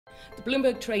The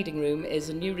Bloomberg Trading Room is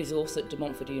a new resource at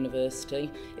Montfort University.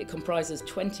 It comprises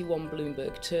 21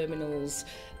 Bloomberg terminals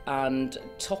and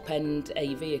top-end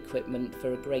AV equipment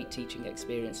for a great teaching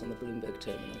experience on the Bloomberg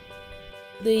terminal.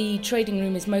 The trading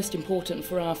room is most important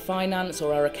for our finance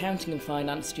or our accounting and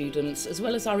finance students, as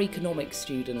well as our economics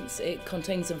students. It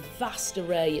contains a vast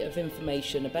array of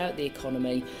information about the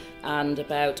economy and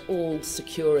about all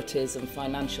securities and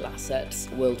financial assets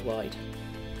worldwide.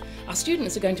 Our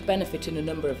students are going to benefit in a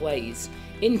number of ways.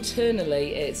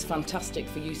 Internally, it's fantastic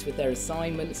for use with their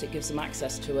assignments. It gives them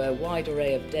access to a wide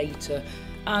array of data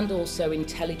and also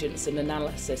intelligence and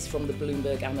analysis from the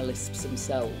Bloomberg analysts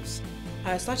themselves.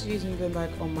 I started using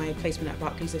Bloomberg on my placement at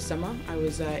Barclays this summer. I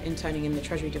was interning in the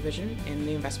Treasury division in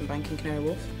the investment bank in Canary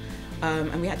Wharf.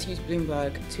 And we had to use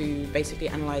Bloomberg to basically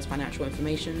analyse financial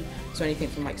information, so anything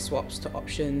from like swaps to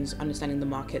options, understanding the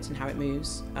markets and how it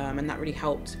moves, and that really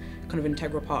helped, kind of an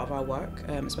integral part of our work,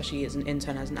 especially as an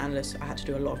intern, as an analyst. I had to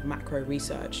do a lot of macro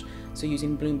research, so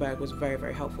using Bloomberg was very,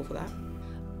 very helpful for that.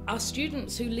 Our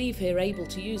students who leave here able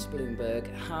to use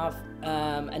Bloomberg have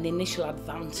an initial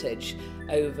advantage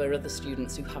over other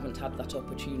students who haven't had that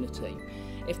opportunity.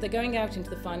 If they're going out into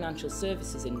the financial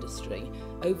services industry,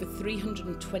 over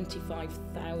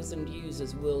 325,000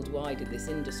 users worldwide in this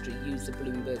industry use the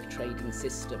Bloomberg trading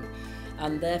system,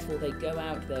 and therefore they go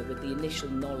out there with the initial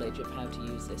knowledge of how to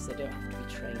use this. They don't have to be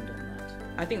trained on that.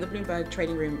 I think the Bloomberg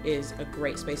Trading Room is a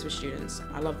great space for students.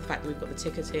 I love the fact that we've got the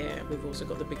tickets here. We've also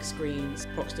got the big screens,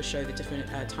 clocks to show the different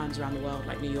times around the world,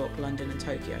 like New York, London and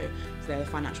Tokyo. So they're the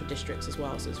financial districts as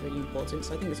well, so it's really important.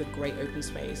 So I think it's a great open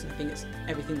space. I think it's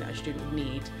everything that a student would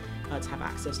need to have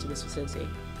access to this facility.